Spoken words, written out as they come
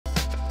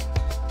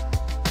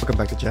Welcome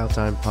back to Chow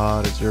Time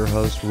Pod. It's your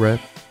host, Rip.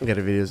 We got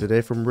a video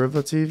today from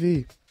Riva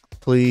TV.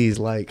 Please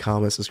like,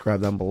 comment,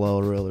 subscribe down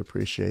below. I really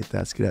appreciate that.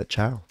 Let's get at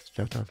Chow. It's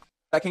Chow time.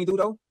 I can't do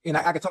though, and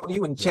I can talk to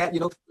you and chat. You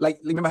know, like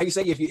remember how you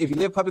say if you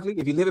live publicly,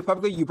 if you live it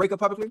publicly, you break up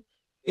publicly.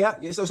 Yeah,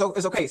 so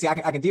it's okay. See, I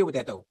can deal with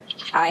that though.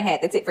 I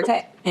had the tit for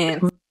tat,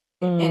 and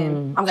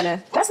I'm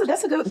gonna. That's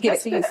a good give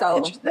it to you.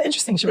 So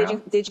interesting.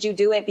 Did you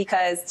do it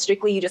because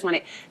strictly you just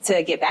wanted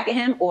to get back at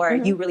him, or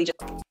you really just?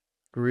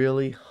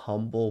 Really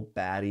humble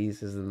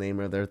baddies is the name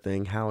of their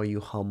thing. How are you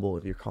humble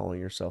if you're calling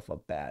yourself a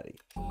baddie?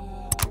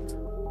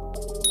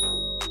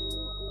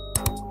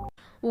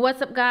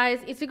 What's up,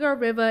 guys? It's your girl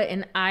Riva,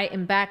 and I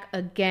am back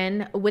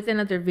again with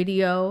another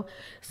video.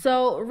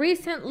 So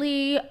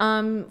recently,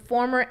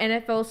 former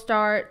NFL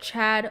star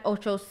Chad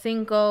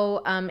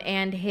Ochocinco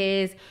and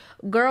his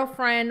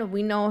girlfriend,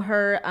 we know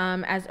her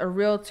as a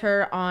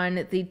realtor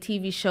on the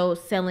TV show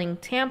Selling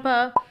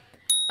Tampa.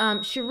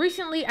 She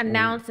recently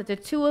announced that the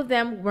two of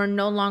them were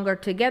no longer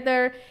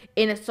together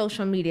in a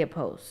social media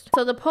post.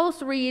 So the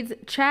post reads,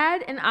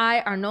 "Chad and I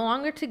are no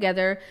longer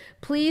together.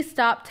 Please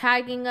stop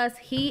tagging us.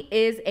 He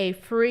is a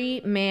free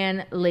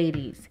man,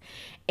 ladies."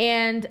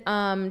 And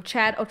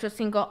Chad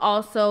Ochocinco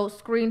also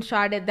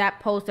screenshotted that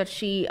post that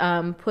she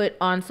put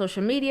on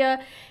social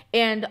media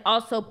and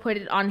also put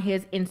it on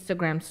his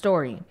Instagram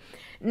story.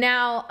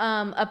 Now,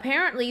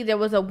 apparently there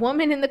was a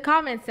woman in the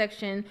comment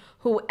section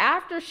who,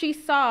 after she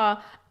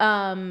saw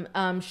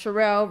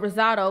Sherelle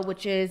Rosado,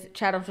 which is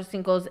Chad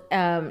Ochocinco's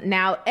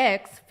now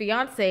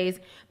ex-fiance's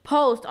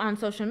post on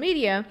social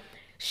media,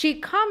 she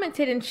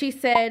commented and she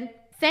said,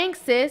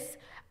 "Thanks, sis.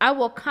 I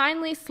will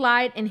kindly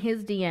slide in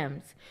his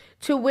DMs."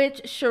 To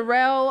which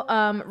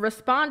Sherelle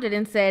responded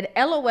and said,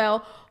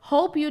 "LOL,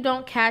 hope you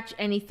don't catch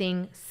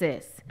anything,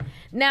 sis."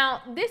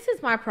 Now, this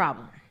is my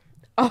problem.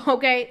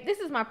 Okay, this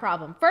is my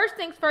problem. First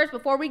things first,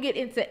 before we get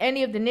into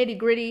any of the nitty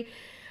gritty,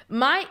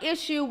 my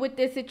issue with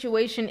this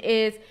situation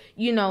is,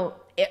 you know,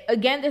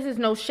 again, this is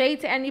no shade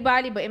to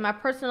anybody, but in my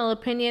personal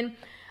opinion,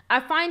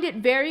 I find it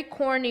very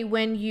corny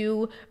when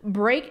you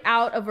break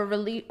out of a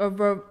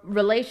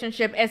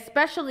relationship,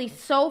 especially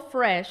so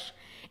fresh.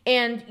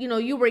 And, you know,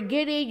 you were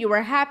giddy, you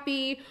were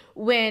happy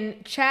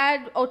when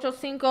Chad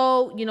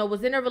Ochocinco, you know,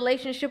 was in a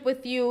relationship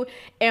with you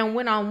and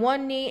went on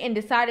one knee and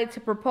decided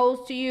to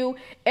propose to you.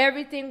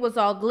 Everything was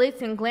all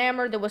glitz and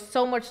glamour. There was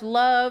so much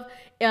love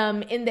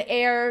in the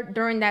air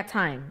during that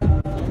time.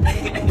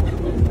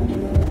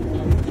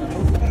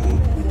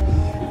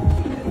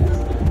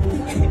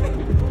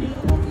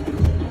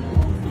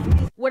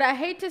 What I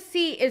hate to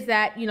see is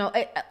that, you know,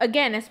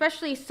 again,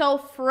 especially so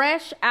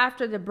fresh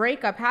after the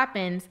breakup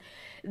happens,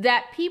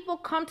 that people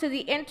come to the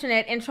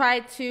internet and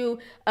try to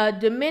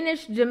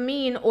diminish,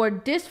 demean, or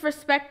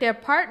disrespect their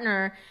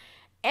partner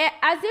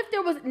as if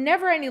there was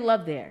never any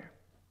love there,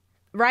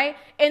 right?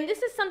 And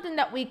this is something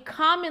that we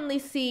commonly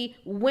see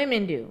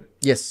women do.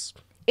 Yes.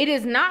 It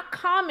is not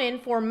common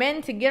for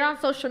men to get on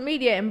social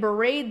media and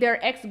berate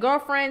their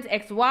ex-girlfriends,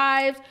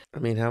 ex-wives. I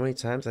mean, how many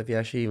times have you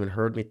actually even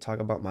heard me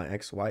talk about my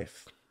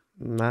ex-wife?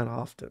 Not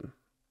often.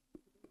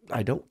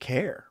 I don't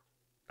care.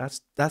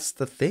 That's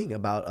the thing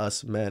about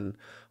us men.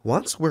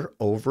 Once we're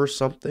over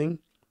something,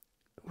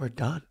 we're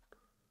done.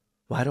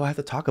 Why do I have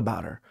to talk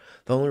about her?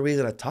 The only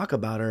reason I talk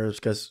about her is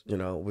because, you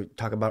know, we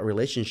talk about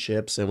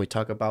relationships and we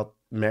talk about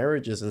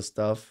marriages and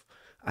stuff.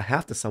 I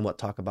have to somewhat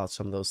talk about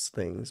some of those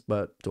things,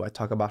 but do I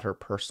talk about her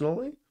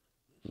personally?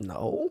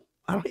 No.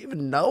 I don't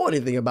even know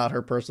anything about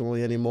her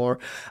personally anymore.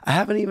 I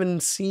haven't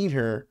even seen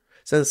her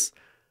since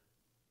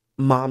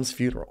Mom's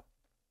funeral.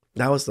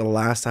 That was the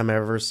last time I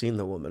ever seen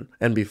the woman.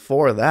 And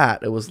before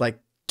that, it was like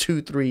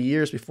 2-3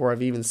 years before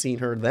I've even seen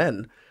her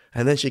then.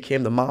 And then she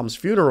came to Mom's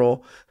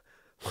funeral,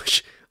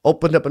 which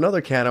opened up another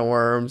can of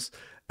worms.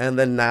 And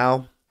then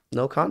now,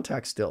 no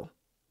contact still.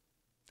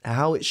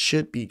 How it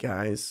should be,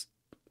 guys.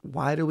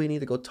 Why do we need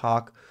to go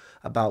talk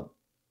about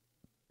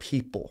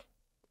people?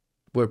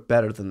 We're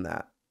better than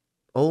that.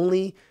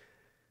 Only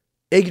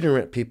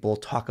ignorant people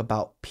talk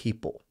about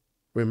people.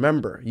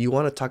 Remember, you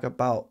want to talk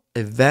about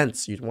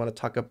events, you want to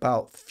talk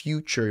about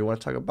future, you want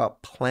to talk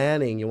about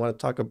planning, you want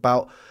to talk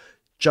about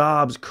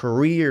jobs,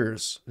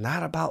 careers,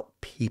 not about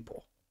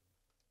people.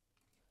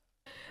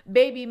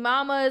 Baby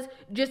mamas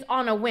just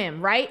on a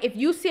whim, right? If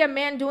you see a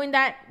man doing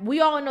that,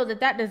 we all know that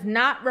that does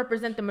not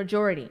represent the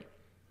majority.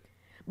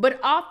 But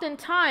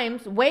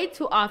oftentimes, way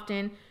too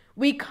often,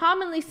 we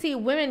commonly see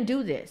women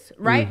do this,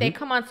 right? They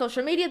come on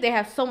social media. They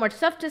have so much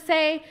stuff to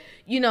say.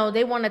 You know,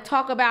 they want to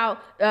talk about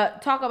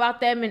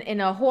them in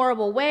a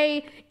horrible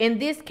way. In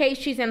this case,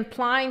 she's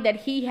implying that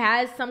he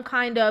has some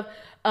kind of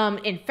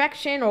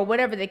infection or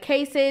whatever the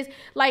case is.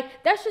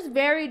 Like, that's just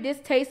very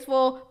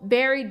distasteful,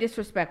 very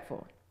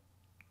disrespectful.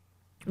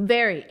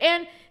 Very.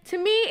 And to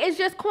me, it's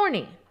just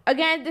corny.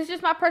 Again, this is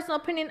just my personal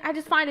opinion. I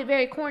just find it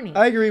very corny.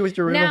 I agree with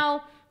you, Rita.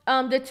 Now,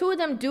 the two of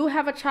them do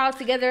have a child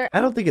together. I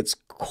don't think it's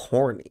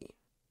corny.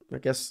 I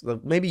guess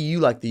maybe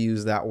you like to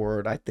use that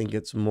word. I think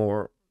it's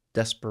more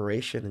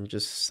desperation and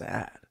just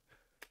sad.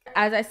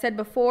 As I said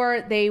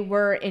before, they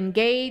were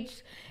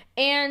engaged.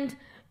 And,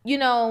 you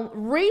know,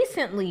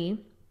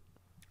 recently,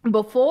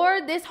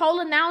 before this whole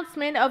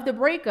announcement of the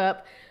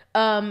breakup,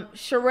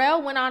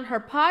 Sherelle went on her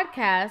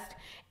podcast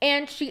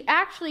and she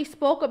actually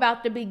spoke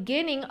about the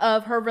beginning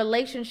of her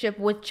relationship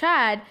with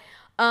Chad,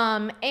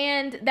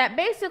 and that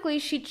basically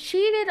she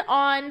cheated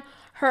on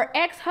her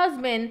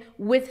ex-husband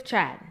with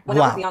Chad. When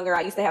I was younger,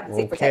 I used to have the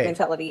tic-for-tac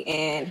mentality,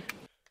 and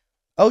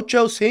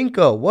Ocho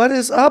Cinco, what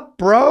is up,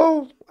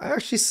 bro? I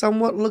actually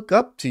somewhat look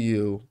up to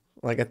you.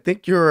 Like, I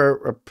think you're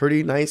a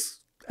pretty nice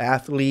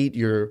athlete.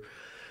 You're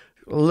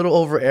a little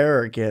over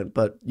arrogant,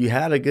 but you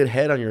had a good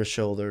head on your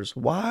shoulders.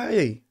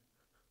 Why?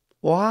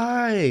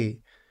 Why?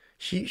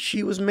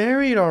 She was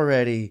married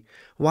already.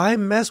 Why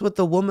mess with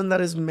the woman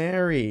that is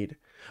married?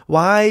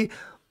 Why,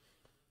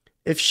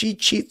 if she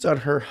cheats on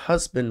her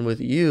husband with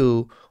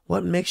you,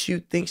 what makes you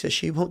think that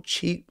she won't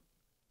cheat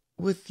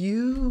with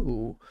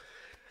you?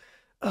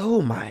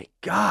 Oh my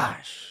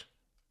gosh.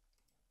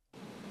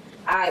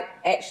 I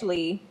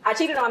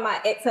cheated on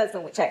my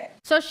ex-husband with Chad.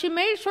 So she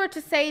made sure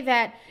to say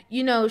that,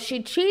 you know,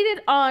 she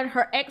cheated on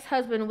her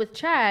ex-husband with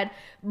Chad,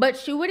 but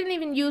she wouldn't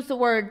even use the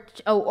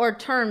word or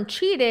term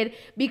cheated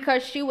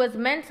because she was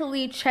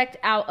mentally checked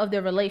out of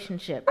the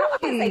relationship. I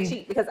can't say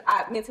cheat because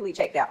I mentally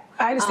checked out.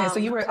 I understand. So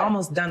you were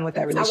almost done with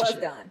that relationship. I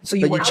was done. So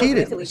you But you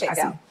cheated. Mentally checked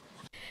out.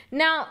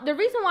 Now, the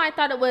reason why I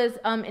thought it was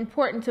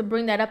important to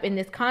bring that up in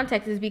this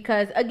context is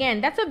because,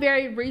 again, that's a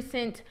very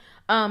recent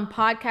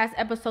podcast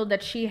episode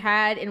that she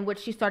had in which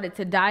she started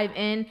to dive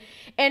in.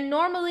 And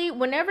normally,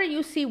 whenever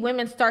you see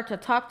women start to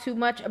talk too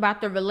much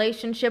about the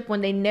relationship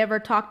when they never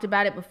talked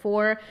about it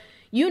before,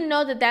 you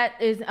know that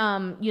is,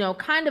 you know,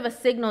 kind of a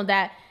signal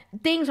that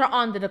things are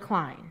on the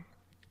decline.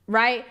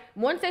 Right?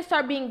 Once they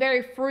start being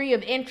very free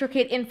of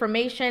intricate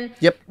information,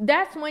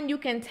 that's when you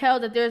can tell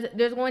that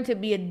there's going to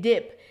be a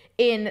dip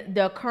in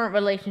the current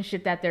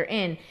relationship that they're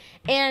in.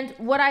 And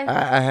what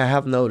I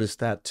have noticed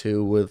that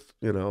too with,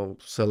 you know,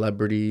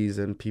 celebrities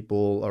and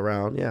people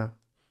around. Yeah.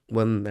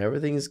 When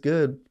everything's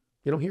good,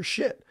 you don't hear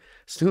shit.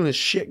 As soon as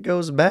shit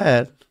goes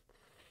bad,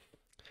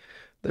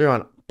 they're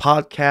on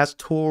podcast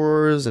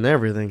tours and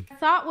everything. I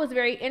thought was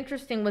very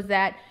interesting was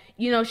that,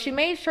 you know, she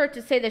made sure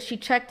to say that she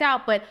checked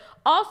out, but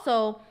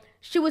also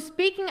she was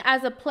speaking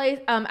as a place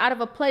out of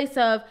a place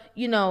of,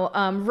 you know,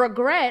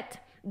 regret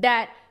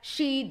that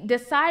she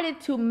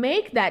decided to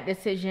make that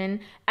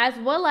decision, as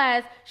well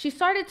as she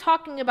started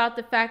talking about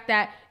the fact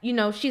that, you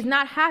know, she's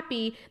not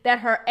happy that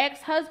her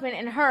ex-husband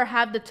and her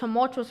have the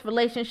tumultuous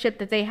relationship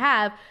that they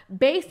have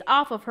based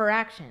off of her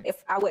actions.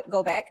 If I would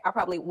go back, I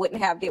probably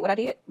wouldn't have did what I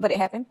did, but it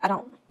happened. I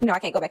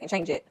can't go back and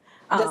change it.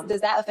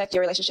 Does that affect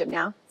your relationship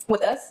now?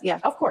 With us? Yeah.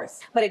 Of course.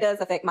 But it does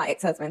affect my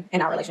ex-husband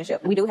and our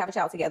relationship. We do have a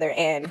child together,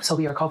 and So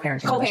we are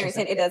co-parenting.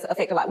 co-parenting, it does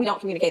affect a lot. We don't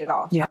communicate at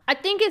all. Yeah. I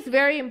think it's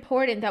very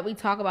important that we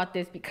talk about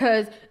this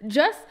because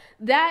just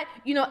that,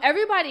 you know,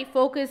 everybody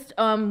focused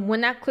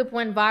when that clip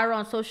went viral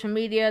on social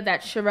media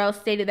that Sherelle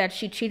stated that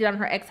she cheated on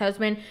her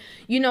ex-husband.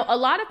 You know, a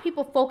lot of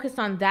people focused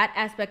on that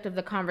aspect of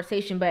the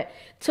conversation, but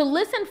to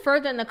listen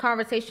further in the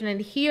conversation and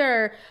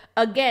hear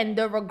again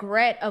the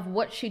regret of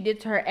what she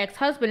did to her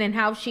ex-husband and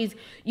how she's,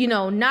 you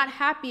know, not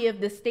happy of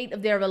the state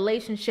of their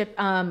relationship,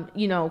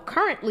 you know,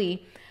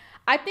 currently,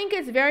 I think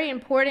it's very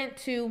important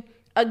to,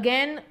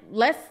 again,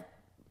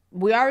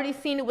 we already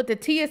seen it with the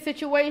Tia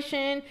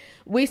situation.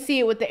 We see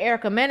it with the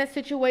Erica Mena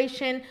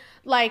situation.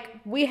 Like,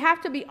 we have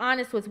to be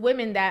honest with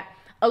women that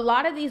a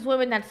lot of these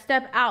women that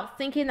step out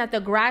thinking that the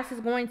grass is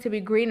going to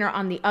be greener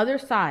on the other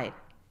side,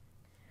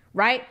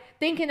 right?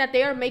 Thinking that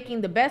they are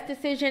making the best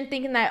decision,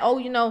 thinking that, oh,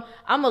 you know,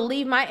 I'm going to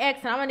leave my ex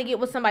and I'm going to get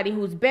with somebody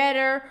who's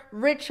better,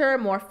 richer,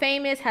 more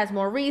famous, has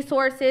more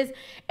resources,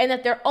 and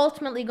that they're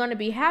ultimately going to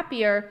be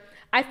happier.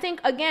 I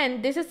think,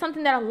 again, this is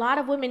something that a lot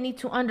of women need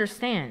to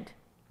understand.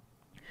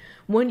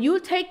 When you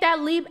take that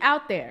leap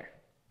out there,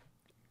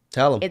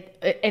 Tell them.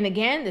 And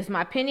again, this is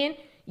my opinion,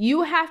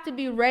 you have to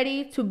be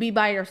ready to be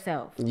by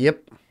yourself.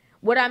 Yep.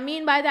 What I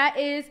mean by that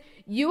is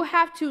you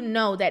have to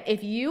know that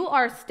if you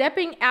are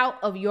stepping out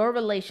of your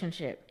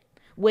relationship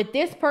with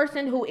this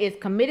person who is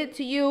committed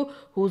to you,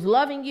 who's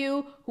loving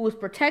you, who's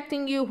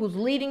protecting you, who's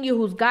leading you,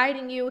 who's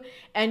guiding you,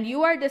 and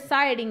you are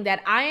deciding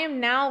that I am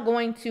now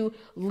going to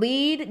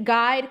lead,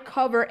 guide,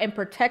 cover, and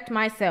protect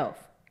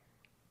myself.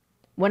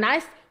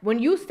 When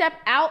you step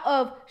out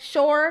of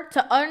shore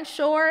to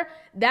unshore,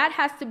 that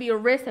has to be a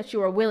risk that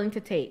you are willing to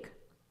take.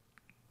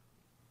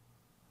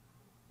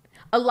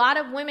 A lot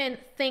of women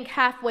think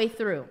halfway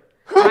through,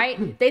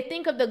 right? They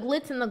think of the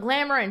glitz and the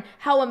glamour and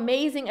how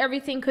amazing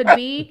everything could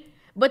be,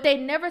 but they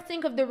never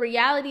think of the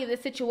reality of the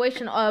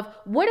situation of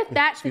what if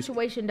that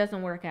situation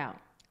doesn't work out?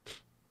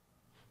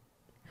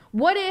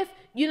 What if,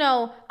 you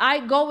know, I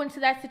go into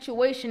that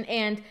situation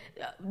and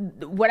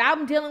what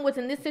I'm dealing with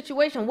in this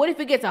situation, what if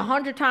it gets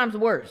 100 times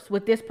worse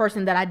with this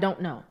person that I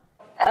don't know?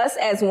 Us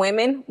as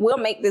women, we'll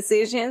make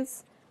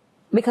decisions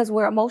because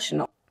we're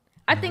emotional.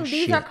 I think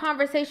these are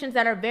conversations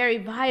that are very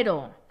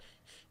vital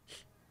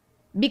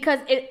because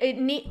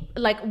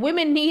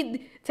women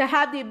need to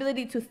have the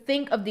ability to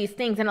think of these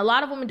things. And a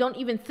lot of women don't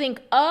even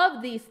think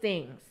of these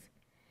things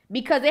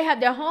because they have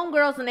their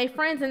homegirls and their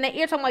friends in their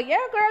ear talking like, yeah,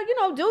 girl, you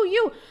know, do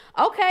you.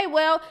 Okay,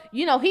 well,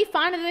 you know, he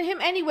finer than him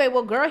anyway.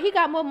 Well, girl, he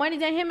got more money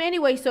than him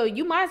anyway, so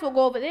you might as well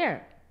go over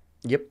there.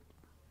 Yep.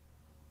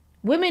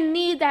 Women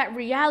need that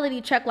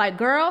reality check like,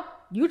 girl,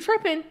 you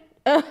tripping.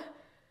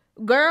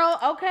 Girl,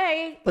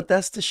 okay. But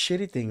that's the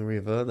shitty thing,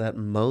 Riva, that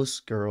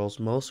most girls,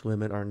 most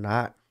women are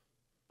not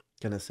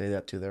going to say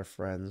that to their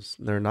friends.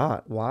 They're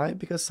not. Why?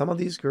 Because some of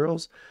these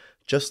girls,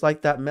 just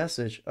like that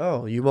message,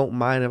 oh, you won't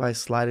mind if I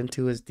slide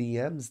into his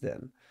DMs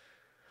then.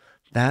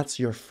 That's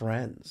your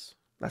friends.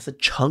 That's a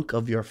chunk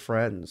of your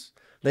friends.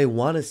 They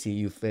want to see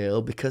you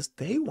fail because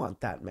they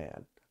want that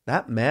man.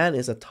 That man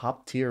is a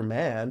top tier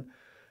man,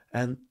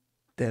 and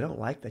they don't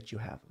like that you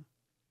have him.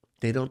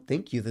 They don't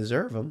think you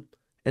deserve him.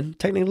 And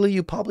technically,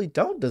 you probably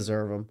don't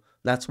deserve him.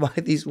 That's why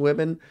these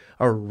women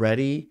are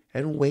ready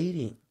and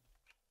waiting.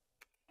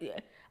 Yeah.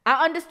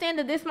 I understand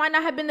that this might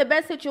not have been the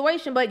best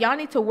situation, but y'all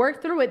need to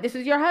work through it. This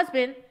is your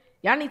husband.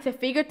 Y'all need to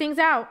figure things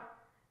out.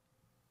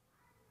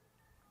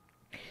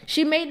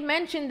 She made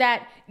mention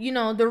that, you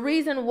know, the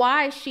reason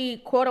why she,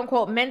 quote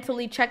unquote,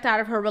 mentally checked out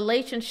of her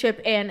relationship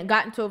and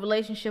got into a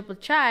relationship with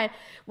Chad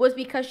was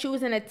because she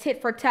was in a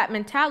tit for tat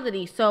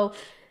mentality. So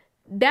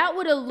that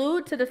would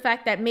allude to the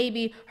fact that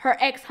maybe her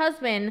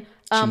ex-husband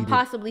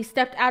possibly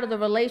stepped out of the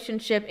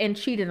relationship and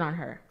cheated on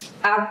her.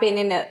 I've been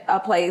in a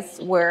place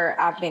where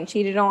I've been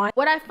cheated on.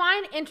 What I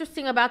find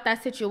interesting about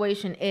that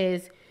situation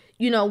is,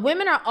 you know,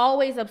 women are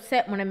always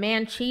upset when a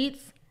man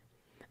cheats,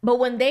 but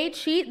when they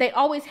cheat, they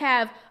always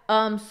have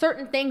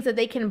certain things that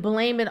they can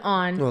blame it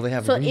on. Well, they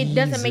have so reasons. It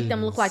doesn't make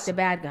them look like the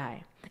bad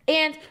guy.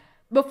 And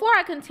before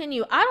I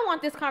continue, I don't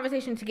want this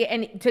conversation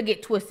to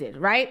get twisted,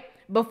 right?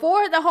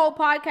 Before the whole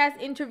podcast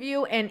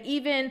interview and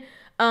even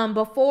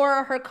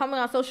before her coming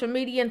on social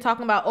media and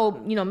talking about,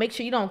 oh, you know, make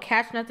sure you don't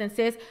catch nothing,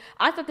 sis.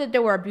 I thought that they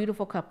were a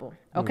beautiful couple,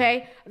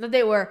 okay? I thought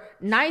they were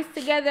nice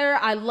together.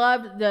 I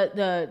loved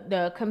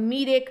the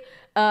comedic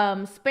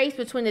space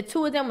between the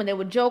two of them when they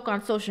would joke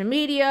on social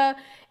media.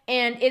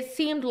 And it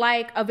seemed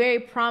like a very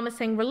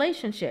promising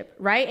relationship,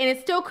 right? And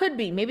it still could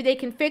be. Maybe they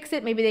can fix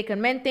it. Maybe they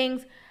can mend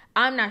things.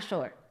 I'm not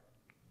sure.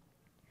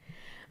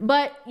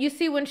 But you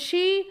see, when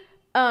she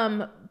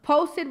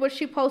posted what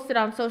she posted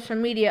on social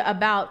media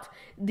about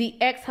the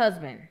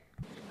ex-husband.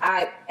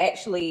 I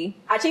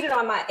cheated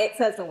on my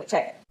ex-husband with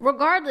Chad.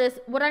 Regardless,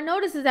 what I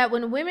notice is that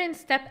when women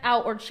step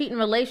out or cheat in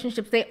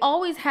relationships, they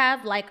always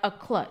have like a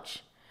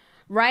clutch,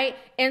 right?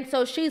 And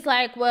so she's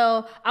like,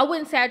 well, I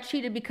wouldn't say I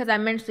cheated because I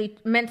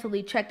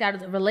mentally checked out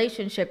of the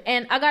relationship.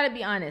 And I gotta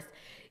be honest,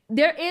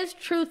 there is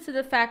truth to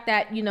the fact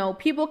that, you know,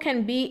 people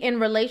can be in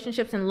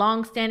relationships and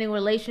long-standing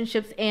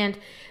relationships and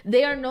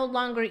they are no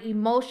longer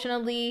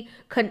emotionally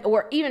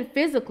or even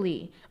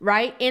physically,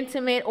 right,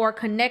 intimate or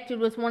connected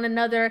with one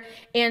another.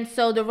 And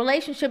so the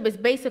relationship is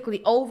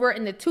basically over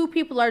and the two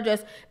people are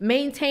just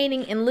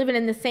maintaining and living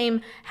in the same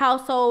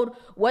household,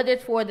 whether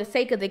it's for the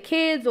sake of the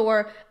kids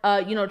or,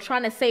 you know,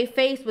 trying to save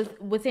face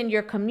within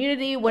your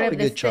community, whatever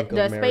the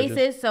space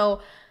is.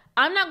 So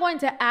I'm not going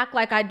to act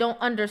like I don't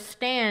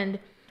understand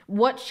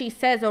what she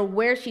says or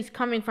where she's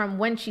coming from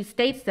when she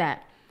states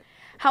that.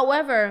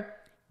 However,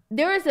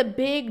 there is a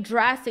big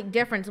drastic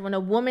difference when a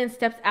woman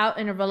steps out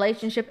in a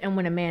relationship and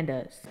when a man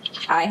does.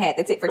 I had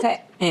the tit for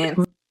tat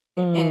and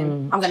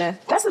I'm gonna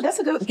that's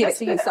a good give it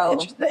to you. So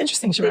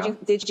interesting.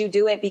 Did you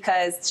do it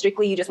because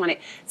strictly you just wanted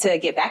to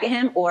get back at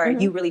him, or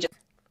you really just?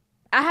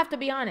 I have to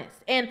be honest.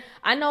 And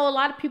I know a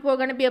lot of people are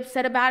going to be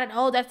upset about it.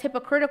 Oh, that's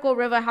hypocritical,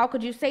 Riva. How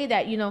could you say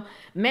that? You know,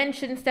 men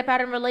shouldn't step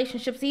out in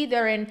relationships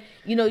either. And,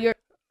 you know,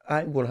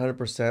 I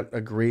 100%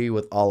 agree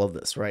with all of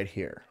this right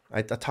here.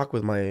 I talked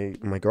with my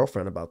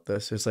girlfriend about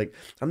this. It's like,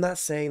 I'm not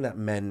saying that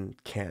men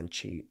can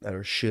cheat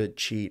or should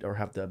cheat or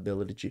have the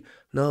ability to cheat.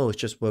 No,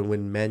 it's just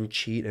when men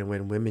cheat and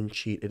when women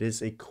cheat, it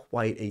is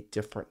quite a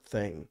different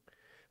thing.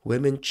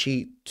 Women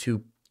cheat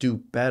to do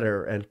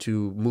better and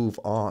to move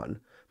on.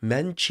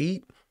 Men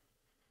cheat.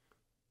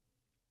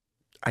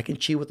 I can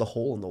cheat with a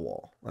hole in the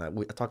wall. I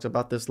talked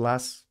about this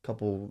last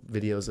couple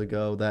videos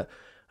ago that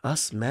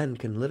us men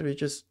can literally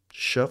just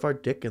shove our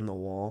dick in the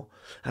wall.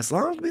 As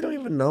long as we don't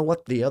even know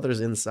what the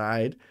other's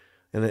inside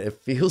and it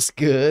feels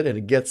good and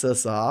it gets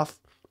us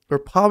off, we're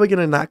probably going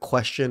to not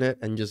question it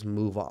and just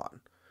move on.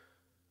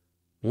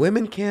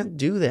 Women can't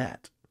do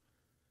that.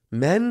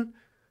 Men,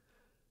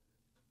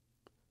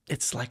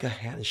 it's like a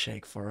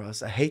handshake for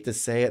us. I hate to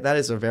say it. That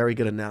is a very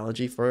good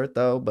analogy for it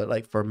though. But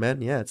like for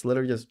men, yeah, it's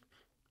literally just,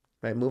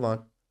 right, move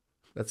on.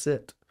 That's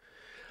it.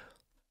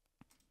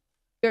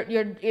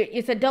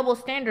 It's a double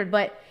standard,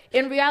 but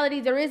in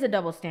reality, there is a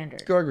double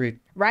standard. Go agreed.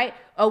 Right?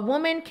 A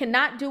woman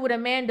cannot do what a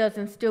man does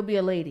and still be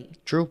a lady.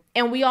 True.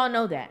 And we all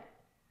know that.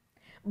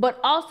 But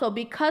also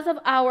because of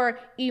our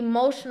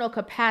emotional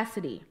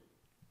capacity,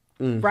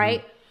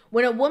 right?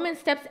 When a woman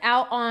steps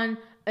out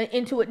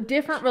into a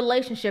different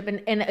relationship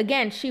and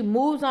again, she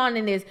moves on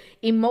and is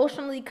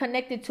emotionally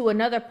connected to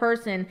another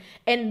person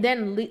and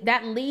then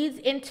that leads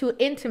into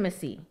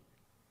intimacy.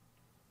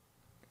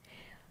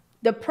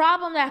 The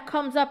problem that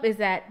comes up is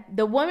that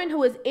the woman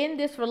who is in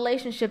this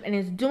relationship and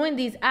is doing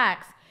these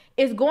acts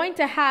is going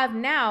to have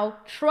now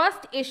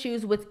trust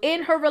issues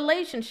within her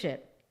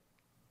relationship.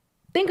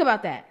 Think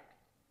about that.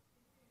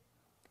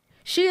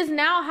 She is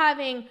now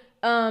having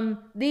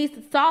these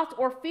thoughts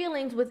or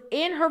feelings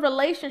within her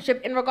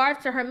relationship in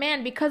regards to her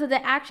man because of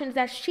the actions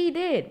that she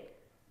did.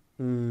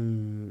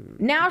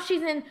 Now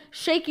she's in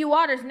shaky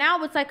waters.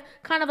 Now it's like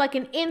kind of like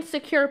an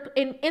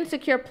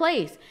insecure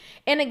place.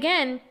 And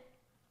again,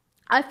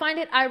 I find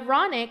it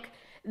ironic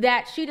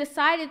that she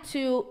decided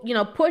to,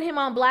 put him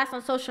on blast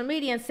on social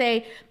media and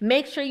say,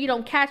 make sure you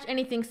don't catch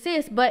anything,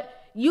 sis.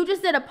 But you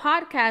just did a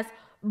podcast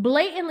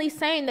blatantly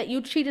saying that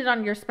you cheated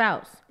on your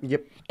spouse.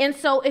 Yep. And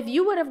so if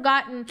you would have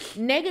gotten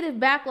negative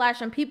backlash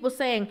and people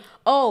saying,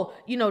 oh,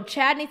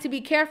 Chad needs to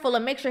be careful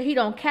and make sure he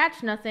don't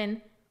catch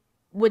nothing,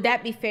 would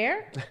that be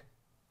fair?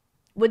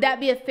 Would that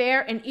be a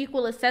fair and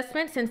equal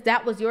assessment, since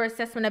that was your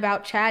assessment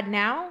about Chad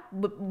now,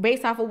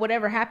 based off of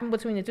whatever happened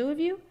between the two of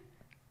you?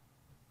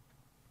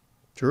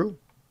 True.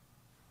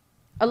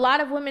 A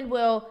lot of women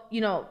will,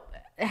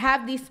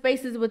 have these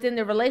spaces within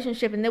their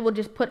relationship, and they will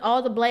just put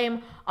all the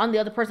blame on the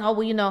other person. Oh,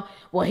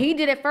 well, he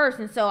did it first,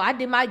 and so I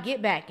did my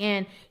get back,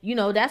 and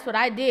that's what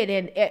I did,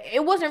 and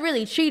it wasn't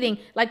really cheating.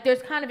 Like,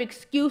 there's kind of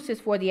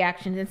excuses for the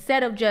actions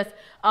instead of just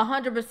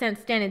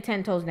 100% standing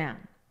 10 toes down.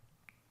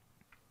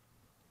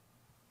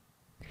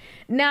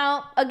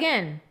 Now,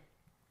 again,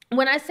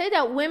 when I say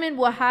that women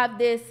will have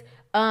this,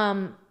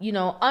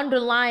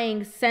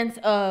 underlying sense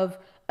of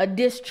a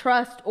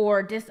distrust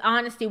or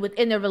dishonesty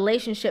within their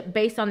relationship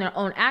based on their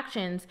own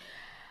actions,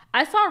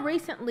 I saw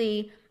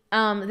recently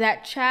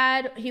that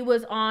Chad, he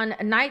was on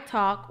Night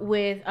Talk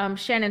with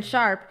Shannon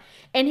Sharp,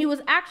 and he was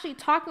actually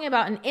talking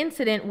about an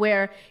incident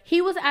where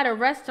he was at a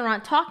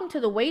restaurant talking to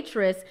the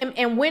waitress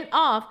and went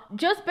off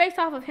just based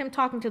off of him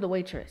talking to the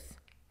waitress.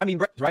 I mean,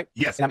 breakfast, right?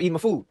 Yes. And I'm eating my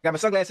food. Got my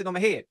sunglasses sitting on my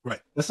head.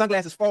 Right. The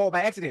sunglasses fall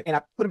by accident, and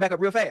I put them back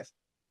up real fast.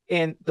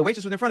 And the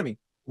waitress was in front of me.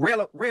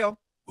 Real.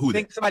 Who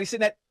think that? somebody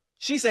sitting at?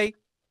 She say,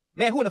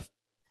 "Man, who in the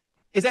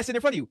is that sitting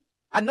in front of you?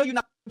 I know you're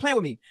not playing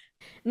with me."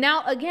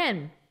 Now,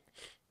 again,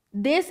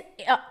 this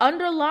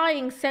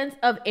underlying sense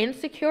of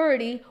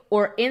insecurity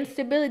or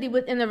instability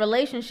within the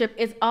relationship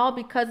is all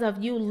because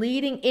of you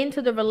leading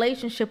into the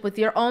relationship with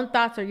your own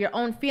thoughts or your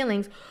own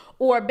feelings,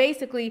 or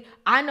basically,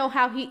 I know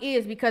how he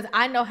is because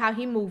I know how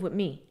he moved with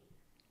me.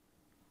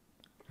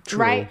 True.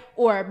 Right?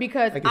 Or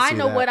because I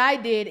know that. what I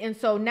did, and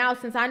so now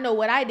since I know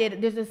what I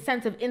did, there's a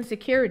sense of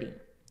insecurity.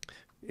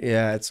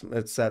 Yeah, it's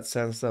that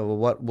sense of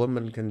what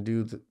woman can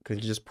do can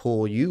just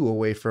pull you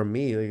away from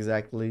me,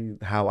 exactly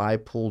how I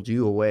pulled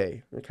you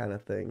away, kind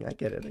of thing. I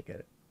get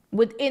it.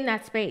 Within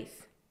that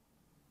space.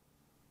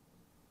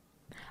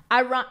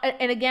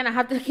 And again, I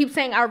have to keep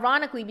saying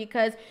ironically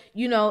because,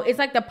 it's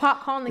like the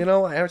pot calling.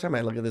 Every time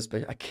I look at this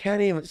picture, I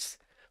can't even...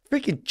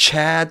 Freaking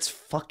Chad's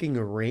fucking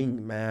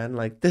ring, man.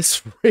 Like,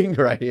 this ring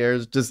right here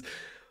is just...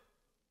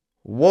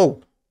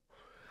 Whoa.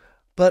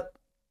 But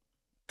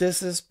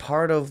this is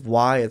part of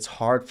why it's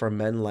hard for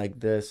men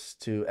like this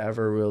to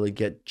ever really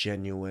get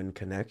genuine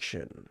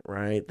connection,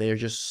 right? They're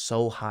just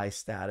so high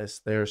status.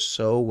 They're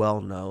so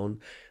well known.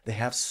 They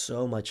have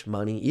so much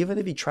money. Even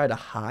if you try to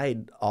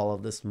hide all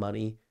of this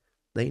money,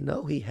 they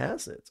know he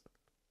has it.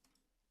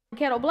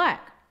 Kettle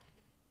black.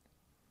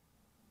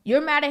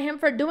 You're mad at him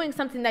for doing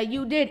something that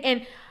you did.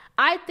 And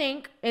I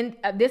think, and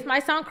this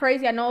might sound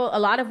crazy, I know a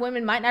lot of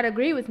women might not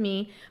agree with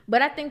me,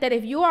 but I think that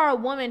if you are a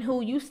woman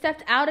who you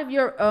stepped out of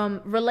your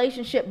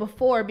relationship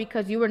before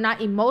because you were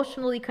not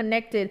emotionally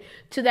connected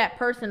to that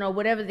person or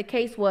whatever the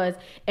case was,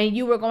 and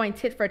you were going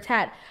tit for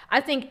tat,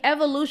 I think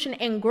evolution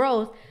and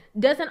growth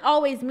doesn't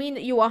always mean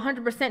that you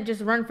 100%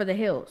 just run for the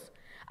hills.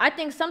 I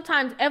think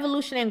sometimes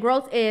evolution and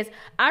growth is,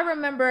 I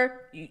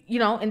remember,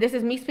 and this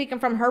is me speaking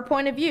from her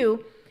point of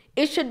view,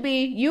 it should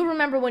be, you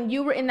remember when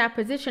you were in that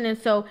position, and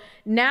so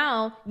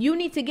now you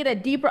need to get a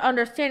deeper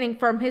understanding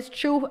from his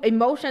true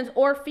emotions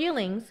or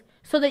feelings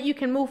so that you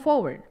can move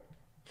forward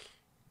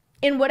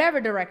in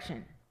whatever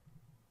direction.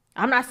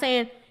 I'm not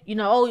saying,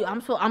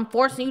 I'm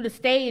forcing you to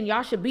stay and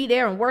y'all should be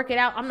there and work it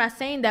out. I'm not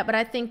saying that, but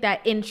I think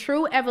that in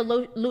true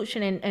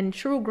evolution and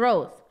true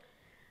growth,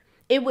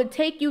 it would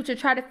take you to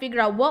try to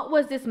figure out what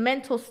was this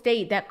mental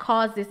state that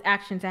caused this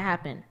action to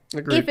happen.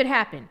 Agreed. If it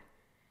happened.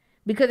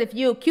 Because if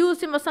you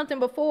accused him of something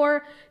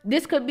before,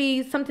 this could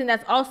be something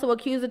that's also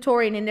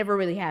accusatory and it never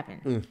really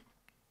happened.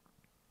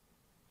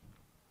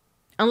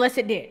 Unless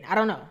it did. I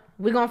don't know.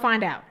 We're going to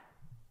find out.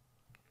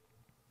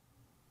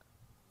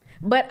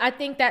 But I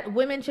think that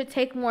women should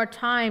take more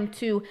time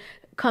to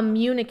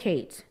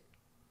communicate.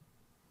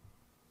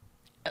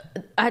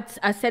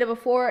 I said it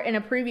before in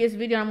a previous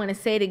video. I'm going to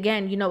say it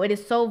again. It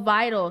is so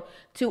vital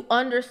to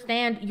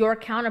understand your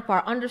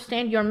counterpart,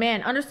 understand your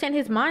man, understand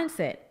his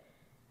mindset.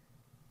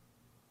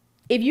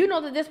 If you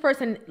know that this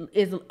person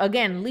is,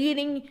 again,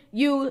 leading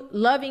you,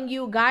 loving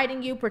you,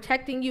 guiding you,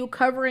 protecting you,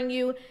 covering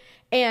you,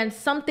 and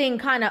something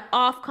kind of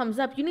off comes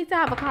up, you need to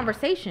have a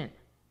conversation.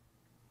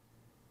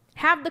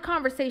 Have the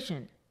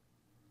conversation.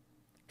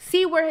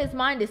 See where his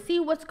mind is. See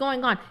what's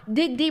going on.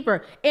 Dig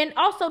deeper. And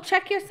also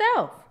check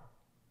yourself.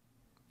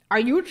 Are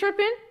you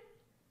tripping?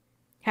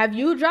 Have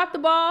you dropped the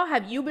ball?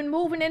 Have you been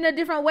moving in a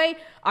different way?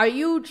 Are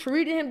you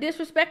treating him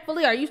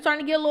disrespectfully? Are you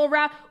starting to get a little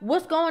riled?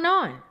 What's going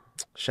on?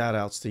 Shout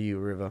outs to you,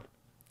 Riva.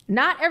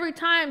 Not every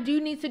time do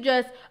you need to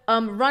just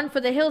run for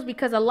the hills,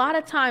 because a lot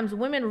of times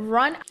women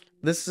run.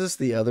 This is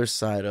the other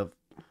side of,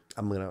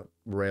 I'm going to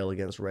rail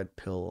against red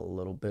pill a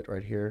little bit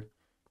right here.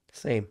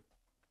 Same.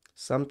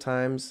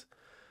 Sometimes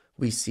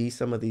we see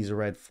some of these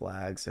red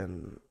flags,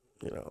 and,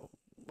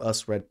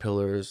 us red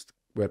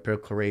pill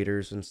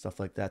creators and stuff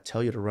like that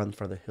tell you to run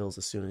for the hills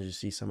as soon as you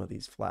see some of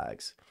these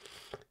flags.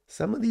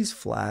 Some of these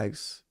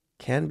flags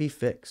can be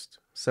fixed.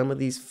 Some of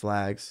these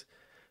flags,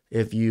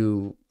 if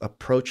you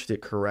approached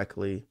it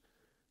correctly,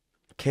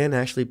 can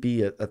actually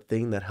be a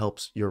thing that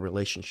helps your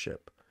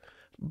relationship.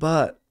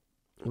 But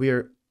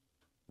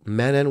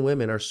men and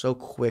women are so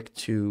quick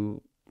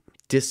to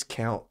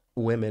discount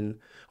women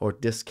or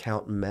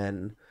discount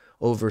men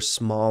over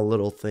small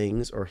little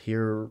things or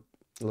hear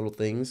little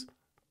things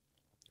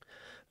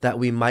that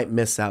we might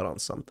miss out on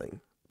something.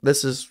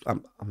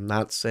 I'm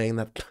not saying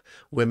that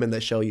women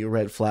that show you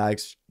red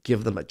flags,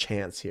 give them a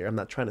chance here. I'm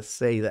not trying to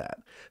say that.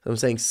 I'm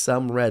saying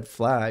some red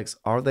flags,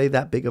 are they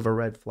that big of a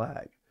red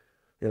flag?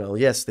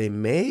 Yes, they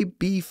may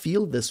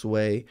feel this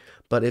way,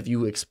 but if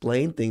you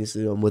explain things to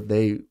them, would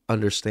they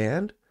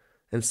understand?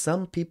 And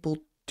some people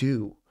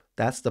do.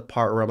 That's the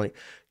part where I'm like,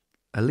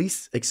 at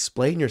least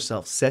explain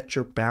yourself, set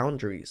your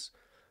boundaries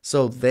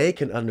so they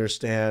can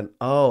understand,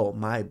 oh,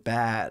 my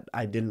bad.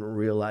 I didn't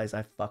realize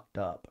I fucked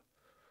up.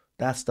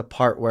 That's the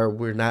part where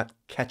we're not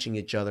catching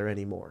each other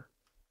anymore.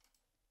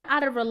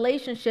 Out of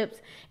relationships,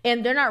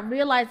 and they're not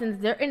realizing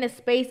they're in a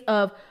space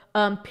of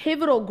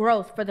pivotal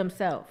growth for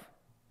themselves.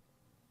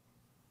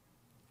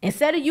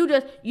 Instead of you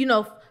just,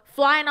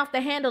 flying off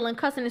the handle and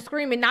cussing and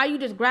screaming, now you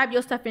just grab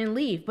your stuff and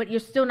leave, but you're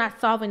still not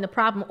solving the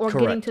problem or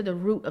Correct. Getting to the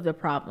root of the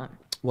problem.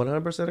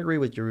 100% agree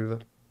with you, Riva.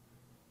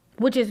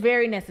 Which is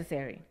very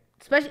necessary.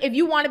 Especially if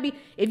you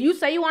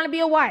say you want to be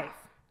a wife,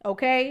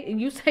 okay, and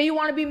you say you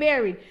want to be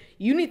married,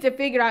 you need to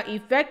figure out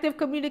effective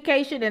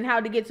communication and how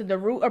to get to the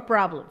root of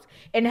problems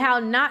and how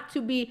not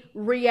to be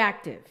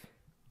reactive.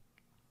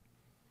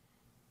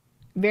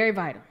 Very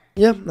vital.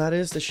 Yeah, that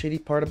is the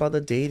shitty part about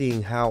the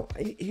dating. How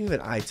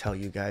even I tell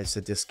you guys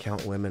to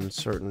discount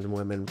certain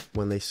women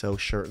when they show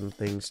certain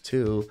things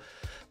too,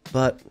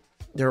 but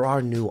there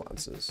are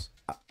nuances.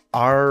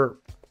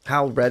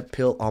 How red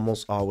pill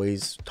almost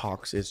always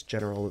talks is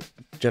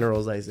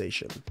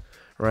generalization,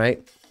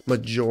 right?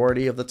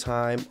 Majority of the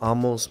time,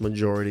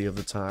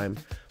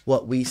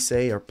 what we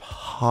say are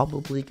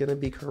probably going to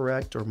be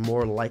correct or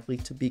more likely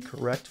to be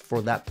correct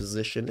for that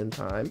position in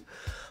time,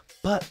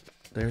 but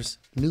there's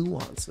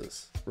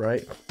nuances,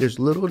 right? There's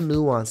little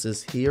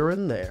nuances here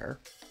and there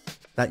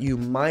that you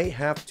might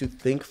have to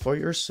think for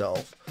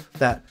yourself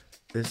that,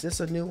 is this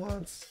a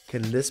nuance?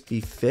 Can this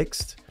be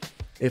fixed?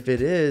 If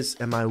it is,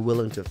 am I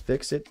willing to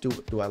fix it?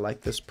 Do I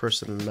like this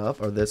person enough?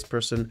 Or this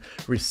person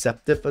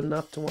receptive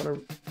enough to want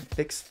to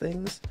fix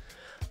things?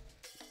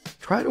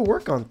 Try to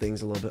work on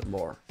things a little bit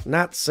more.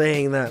 Not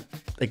saying that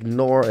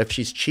ignore if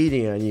she's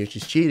cheating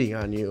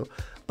on you,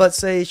 but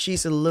say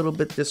she's a little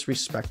bit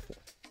disrespectful.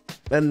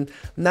 And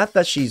not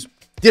that she's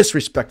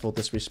disrespectful,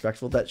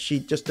 that she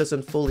just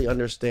doesn't fully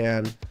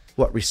understand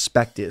what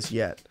respect is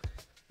yet.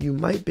 You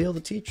might be able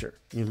to teach her.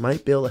 You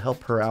might be able to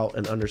help her out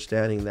in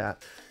understanding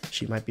that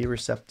she might be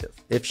receptive.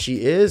 If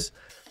she is,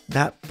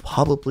 that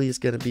probably is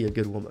going to be a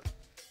good woman.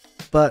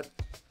 But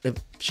if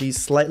she's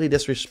slightly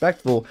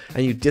disrespectful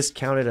and you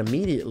discount it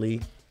immediately,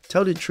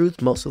 tell the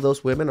truth, most of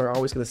those women are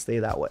always going to stay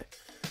that way.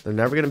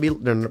 They're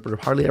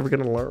hardly ever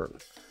going to learn.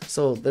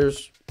 So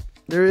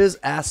there is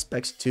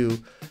aspects to,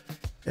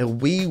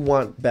 and we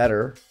want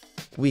better,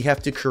 we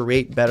have to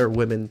create better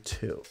women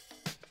too,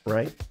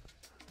 right?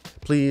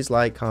 Please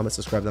like, comment,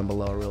 subscribe down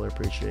below. I really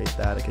appreciate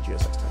that. I'll catch you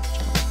guys next time.